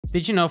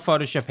Did you know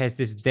Photoshop has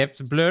this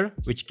depth blur,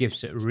 which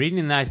gives a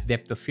really nice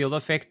depth of field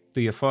effect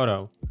to your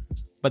photo?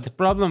 But the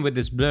problem with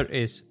this blur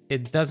is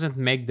it doesn't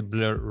make the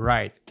blur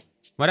right.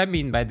 What I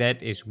mean by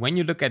that is when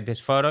you look at this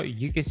photo,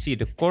 you can see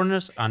the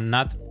corners are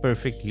not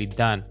perfectly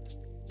done.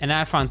 And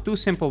I found two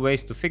simple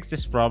ways to fix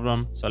this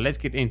problem, so let's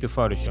get into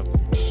Photoshop.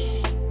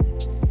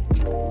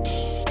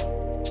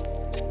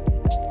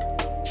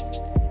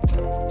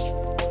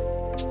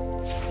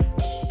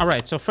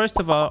 Alright, so first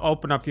of all,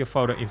 open up your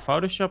photo in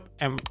Photoshop,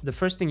 and the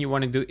first thing you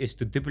want to do is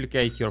to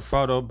duplicate your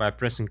photo by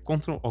pressing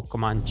Ctrl or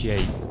Command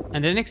J.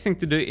 And the next thing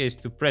to do is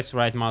to press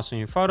right mouse on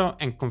your photo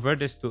and convert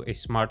this to a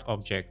smart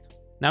object.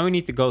 Now we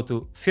need to go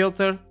to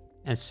Filter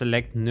and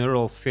select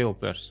Neural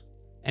Filters.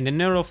 And in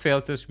Neural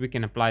Filters we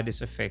can apply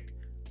this effect.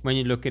 When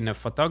you look in the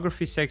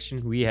photography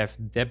section, we have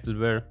depth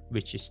blur,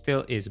 which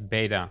still is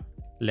beta.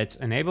 Let's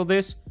enable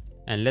this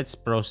and let's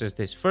process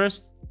this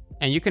first.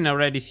 And you can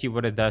already see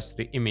what it does to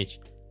the image.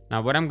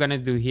 Now what I'm gonna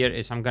do here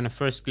is I'm gonna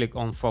first click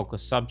on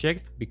focus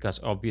subject, because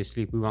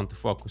obviously we want to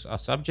focus our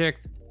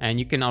subject. And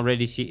you can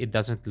already see it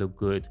doesn't look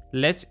good.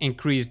 Let's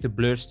increase the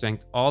blur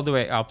strength all the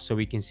way up so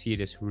we can see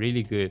this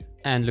really good.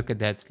 And look at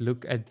that,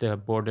 look at the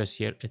borders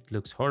here, it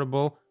looks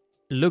horrible.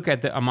 Look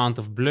at the amount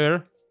of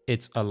blur,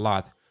 it's a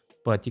lot.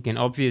 But you can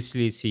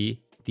obviously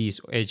see these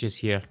edges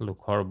here look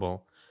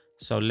horrible.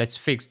 So let's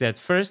fix that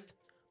first.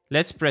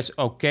 Let's press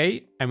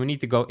OK, and we need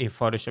to go in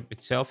Photoshop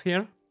itself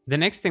here. The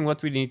next thing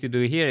what we need to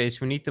do here is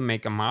we need to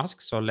make a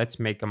mask. So let's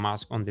make a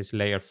mask on this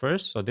layer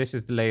first. So this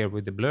is the layer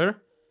with the blur.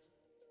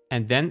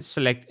 And then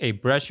select a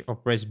brush or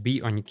press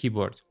B on your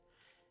keyboard.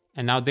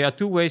 And now there are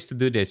two ways to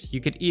do this. You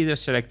could either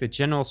select the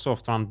general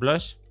soft round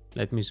brush.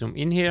 Let me zoom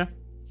in here.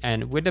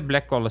 And with the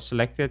black color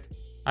selected,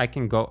 I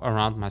can go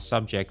around my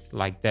subject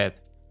like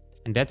that.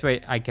 And that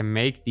way I can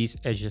make these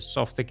edges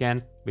soft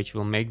again, which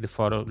will make the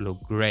photo look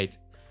great.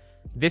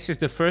 This is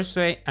the first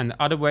way, and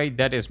the other way,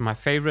 that is my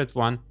favorite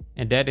one,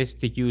 and that is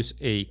to use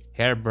a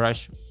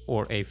hairbrush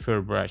or a fur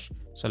brush.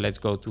 So let's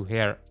go to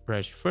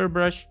hairbrush, fur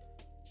brush,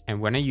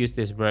 and when I use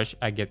this brush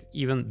I get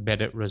even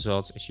better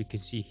results, as you can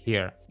see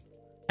here.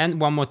 And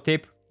one more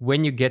tip,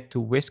 when you get to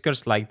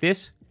whiskers like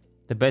this,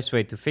 the best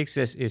way to fix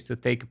this is to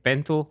take a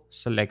pen tool,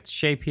 select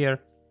shape here,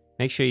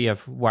 make sure you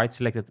have white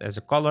selected as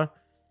a color,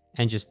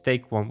 and just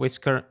take one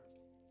whisker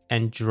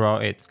and draw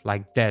it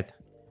like that.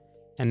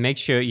 And make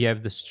sure you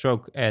have the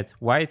stroke at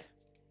white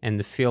and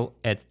the fill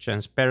at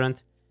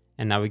transparent.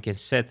 And now we can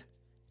set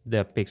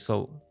the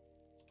pixel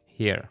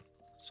here.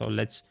 So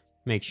let's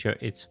make sure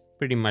it's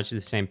pretty much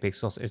the same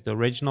pixels as the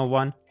original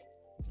one,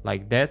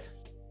 like that.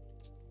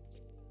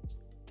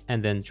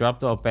 And then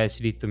drop the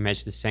opacity to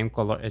match the same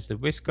color as the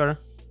whisker.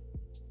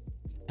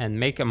 And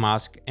make a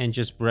mask and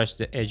just brush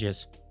the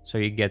edges so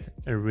you get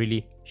a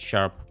really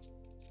sharp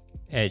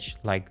edge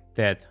like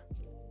that.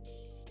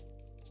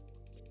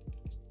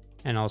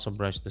 And also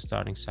brush the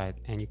starting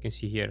side, and you can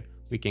see here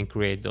we can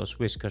create those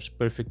whiskers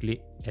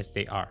perfectly as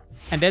they are.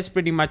 And that's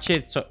pretty much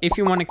it. So if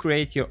you want to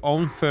create your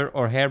own fur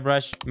or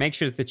hairbrush, make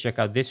sure to check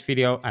out this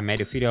video. I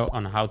made a video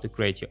on how to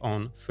create your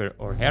own fur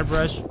or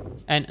hairbrush.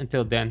 And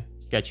until then,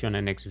 catch you on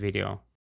the next video.